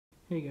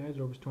Hey guys,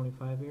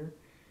 Orbs25 here,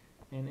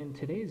 and in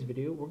today's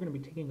video we're going to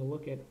be taking a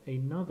look at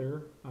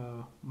another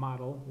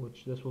model,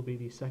 which this will be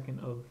the second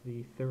of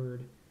the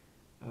third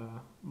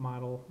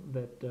model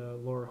that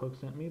Laura Hook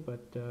sent me,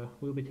 but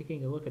we'll be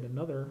taking a look at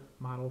another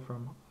model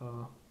from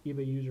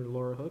eBay user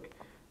Laura Hook.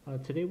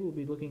 Today we'll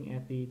be looking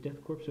at the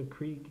Death Korps of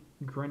Krieg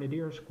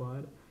Grenadier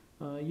Squad.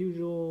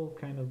 Usual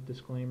kind of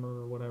disclaimer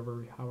or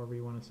whatever, however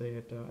you want to say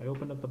it. I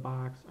opened up the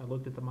box, I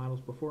looked at the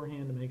models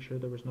beforehand to make sure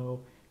there was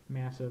no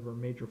massive or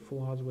major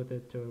flaws with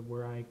it to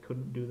where I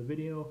couldn't do the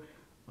video,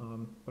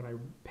 but I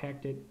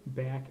packed it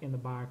back in the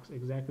box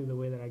exactly the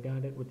way that I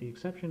got it, with the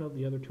exception of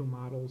the other two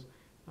models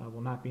will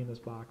not be in this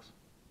box.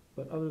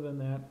 But other than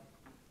that,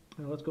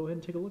 let's go ahead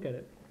and take a look at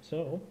it.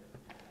 So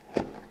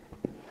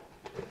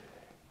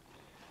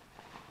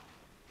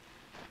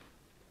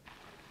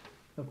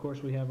of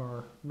course we have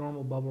our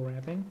normal bubble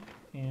wrapping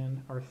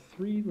and our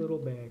three little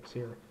bags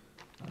here.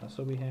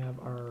 So we have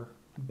our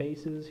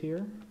bases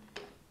here,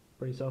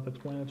 pretty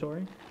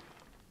self-explanatory.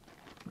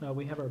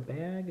 We have our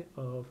bag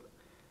of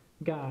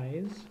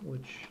guys,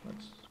 which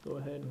let's go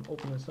ahead and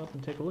open this up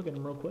and take a look at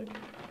them real quick.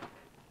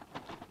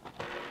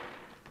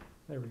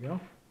 There we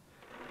go,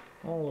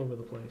 all over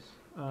the place.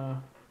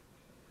 Now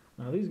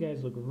these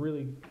guys look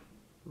really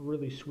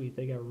sweet.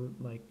 They got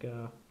like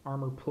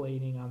armor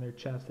plating on their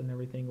chest and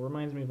everything. It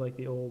reminds me of like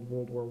the old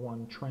World War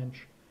I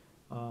trench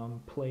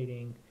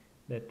plating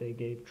that they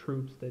gave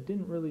troops that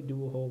didn't really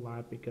do a whole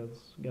lot,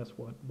 because guess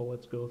what,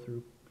 bullets go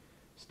through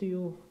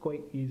steel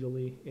quite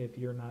easily if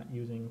you're not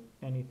using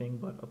anything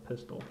but a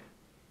pistol.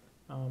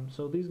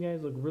 So these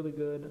guys look really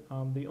good.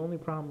 The only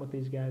problem with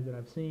these guys that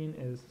I've seen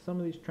is some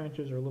of these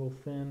trenches are a little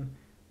thin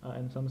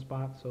in some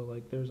spots. So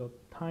like there's a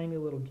tiny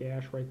little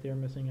gash right there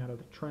missing out of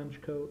the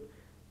trench coat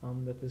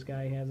that this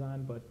guy has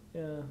on, but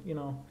you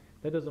know,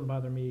 that doesn't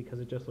bother me because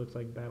it just looks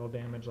like battle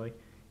damage, like,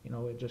 you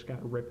know, it just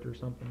got ripped or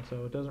something,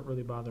 so it doesn't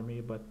really bother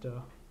me. But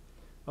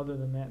other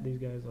than that, these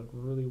guys look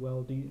really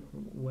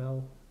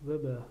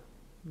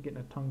getting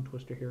a tongue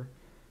twister here.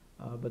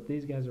 But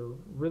these guys are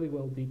really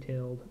well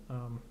detailed.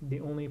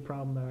 The only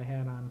problem that I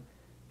had on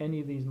any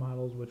of these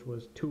models, which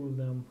was two of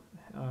them,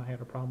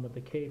 had a problem with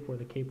the cape, where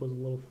the cape was a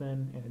little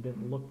thin and it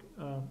didn't look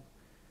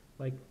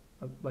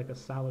like a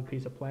solid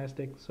piece of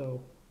plastic.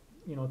 So,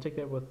 you know, take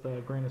that with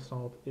a grain of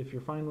salt. If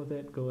you're fine with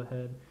it, go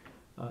ahead.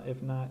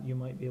 If not, you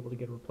might be able to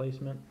get a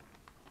replacement.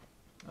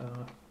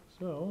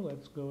 So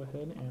let's go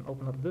ahead and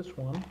open up this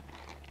one,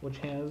 which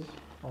has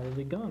all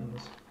the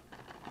guns.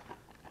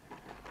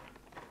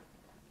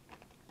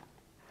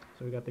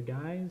 So we got the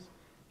guys,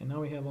 and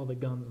now we have all the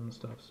guns and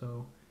stuff.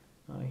 So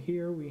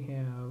here we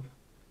have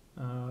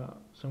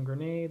some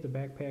grenades, a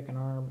backpack, an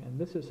arm, and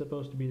this is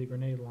supposed to be the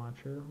grenade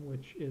launcher,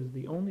 which is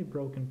the only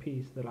broken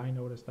piece that I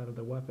noticed out of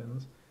the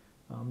weapons.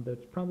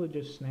 That's probably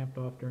just snapped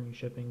off during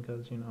shipping,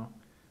 because, you know,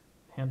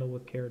 handle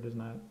with care does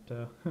not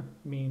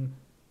mean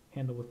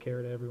handle with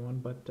care to everyone.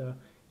 But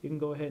you can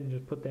go ahead and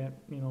just put that,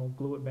 you know,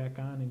 glue it back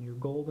on and you're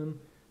golden.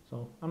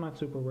 So I'm not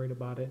super worried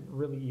about it.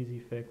 Really easy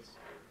fix.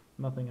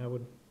 Nothing I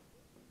would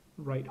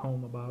write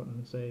home about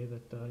and say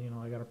that, you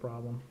know, I got a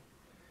problem.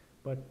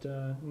 But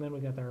and then we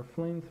got our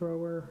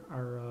flamethrower,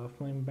 our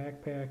flame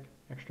backpack,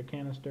 extra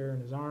canister in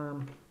his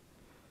arm.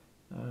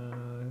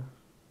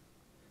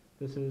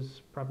 This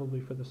is probably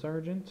for the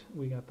sergeant.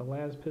 We got the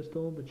las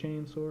pistol, the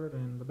chainsword,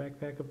 and the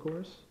backpack, of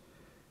course.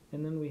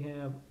 And then we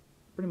have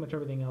pretty much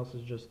everything else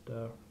is just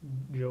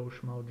Joe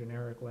Schmo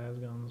generic las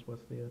guns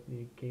with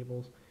the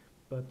cables.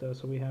 But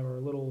so we have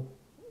our little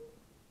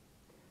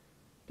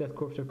Death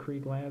Korps of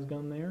Krieg las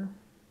gun there,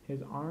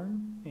 his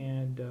arm,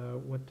 and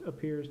what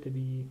appears to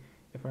be,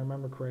 if I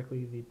remember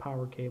correctly, the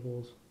power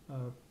cables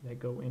that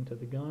go into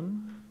the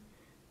gun.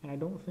 And I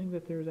don't think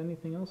that there's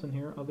anything else in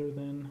here other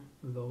than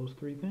those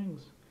three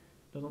things.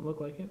 Doesn't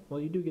look like it. Well,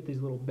 you do get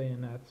these little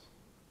bayonets,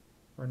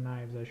 or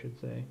knives I should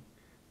say,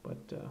 but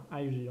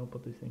I usually don't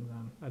put these things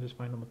on. I just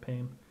find them a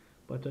pain.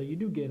 But you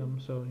do get them,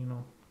 so, you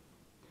know,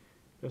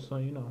 just so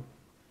you know.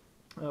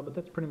 But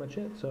that's pretty much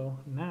it. So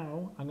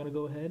now I'm going to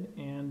go ahead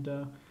and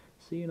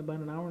see you in about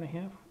an hour and a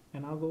half,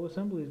 and I'll go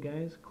assemble these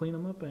guys, clean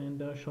them up, and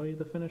show you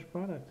the finished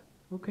product.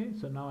 Okay,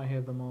 so now I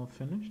have them all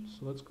finished,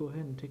 so let's go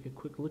ahead and take a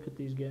quick look at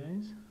these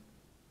guys.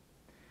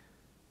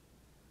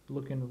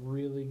 Looking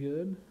really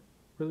good.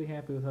 Really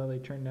happy with how they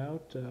turned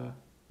out.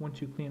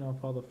 Once you clean off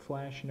all the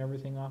flash and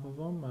everything off of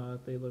them,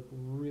 they look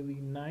really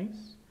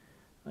nice.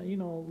 You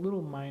know,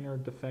 little minor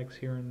defects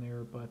here and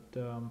there, but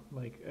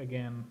like,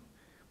 again,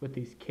 with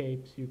these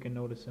capes, you can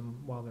notice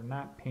them while they're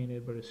not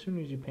painted, but as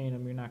soon as you paint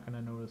them, you're not going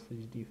to notice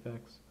these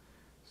defects.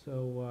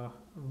 So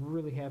I'm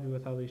really happy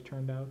with how these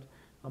turned out.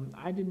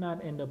 I did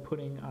not end up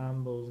putting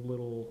on those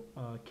little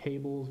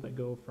cables that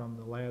go from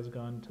the las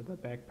gun to the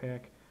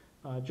backpack,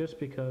 just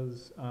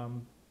because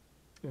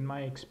in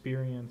my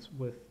experience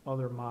with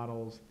other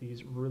models,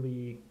 these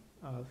really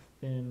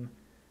thin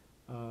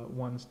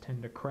ones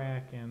tend to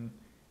crack, and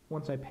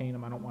once I paint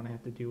them, I don't want to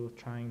have to deal with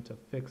trying to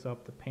fix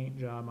up the paint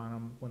job on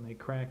them when they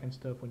crack and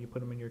stuff when you put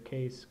them in your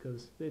case,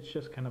 because it's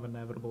just kind of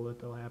inevitable that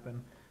they'll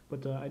happen.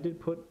 But I did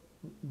put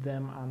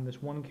them on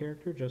this one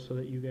character just so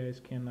that you guys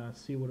can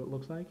see what it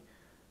looks like.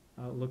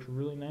 It looks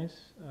really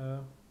nice,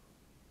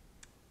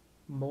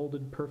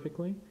 molded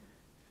perfectly,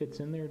 fits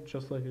in there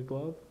just like a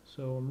glove,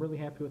 so I'm really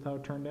happy with how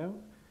it turned out.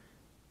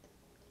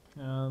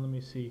 Let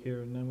me see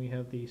here, and then we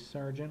have the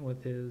sergeant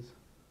with his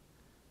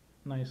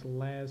nice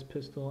las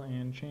pistol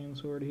and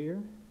chainsword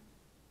here,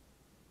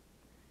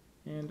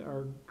 and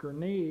our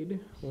grenade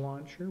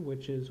launcher,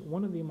 which is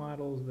one of the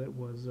models that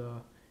was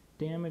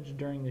damaged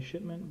during the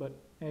shipment, but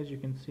as you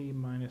can see,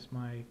 minus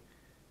my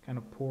kind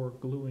of poor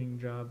gluing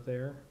job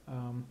there,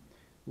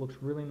 looks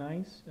really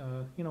nice.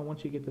 You know,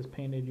 once you get this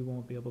painted, you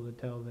won't be able to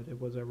tell that it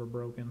was ever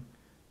broken.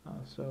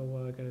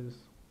 So got his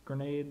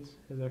grenades,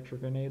 his extra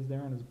grenades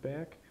there on his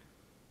back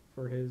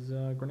for his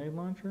grenade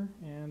launcher,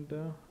 and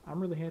I'm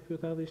really happy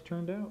with how these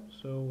turned out.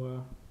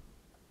 So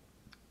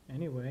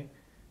anyway,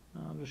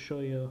 I'll just show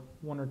you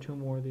one or two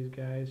more of these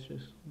guys,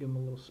 just give them a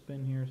little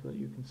spin here so that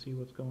you can see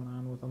what's going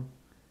on with them.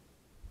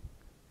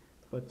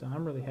 But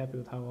I'm really happy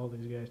with how all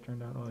these guys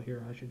turned out. Oh,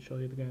 here, I should show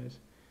you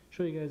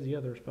the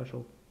other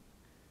special,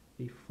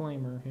 the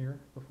flamer here,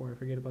 before I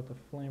forget about the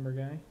flamer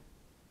guy.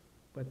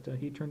 But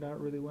he turned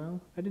out really well.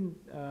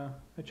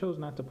 I chose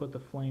not to put the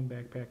flame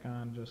backpack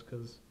on just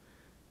because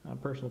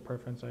personal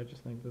preference. I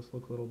just think this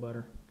looks a little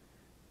better.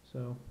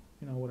 So,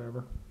 you know,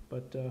 whatever.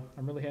 But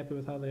I'm really happy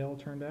with how they all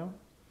turned out.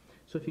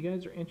 So if you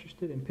guys are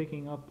interested in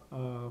picking up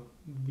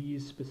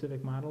these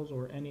specific models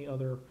or any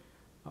other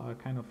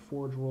kind of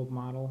ForgeWorld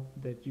model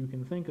that you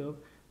can think of,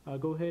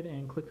 go ahead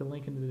and click the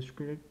link in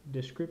the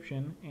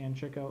description and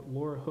check out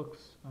Laura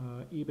Hook's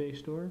eBay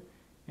store.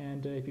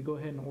 And if you go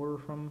ahead and order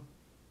from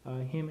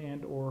him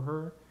and or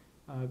her,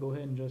 go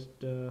ahead and just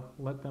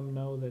let them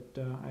know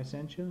that I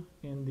sent you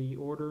in the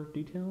order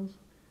details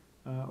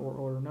or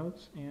order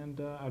notes, and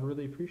I'd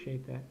really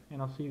appreciate that.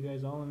 And I'll see you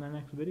guys all in the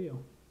next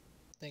video.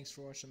 Thanks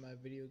for watching my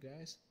video,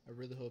 guys. I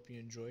really hope you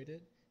enjoyed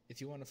it. If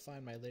you want to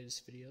find my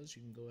latest videos,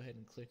 you can go ahead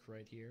and click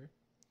right here.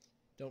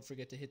 Don't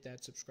forget to hit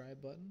that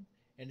subscribe button.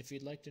 And if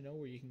you'd like to know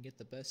where you can get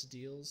the best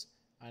deals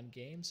on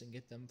games and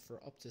get them for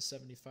up to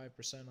 75%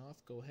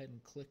 off, go ahead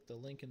and click the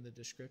link in the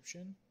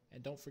description.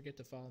 And don't forget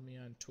to follow me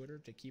on Twitter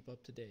to keep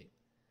up to date.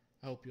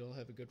 I hope you all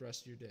have a good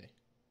rest of your day.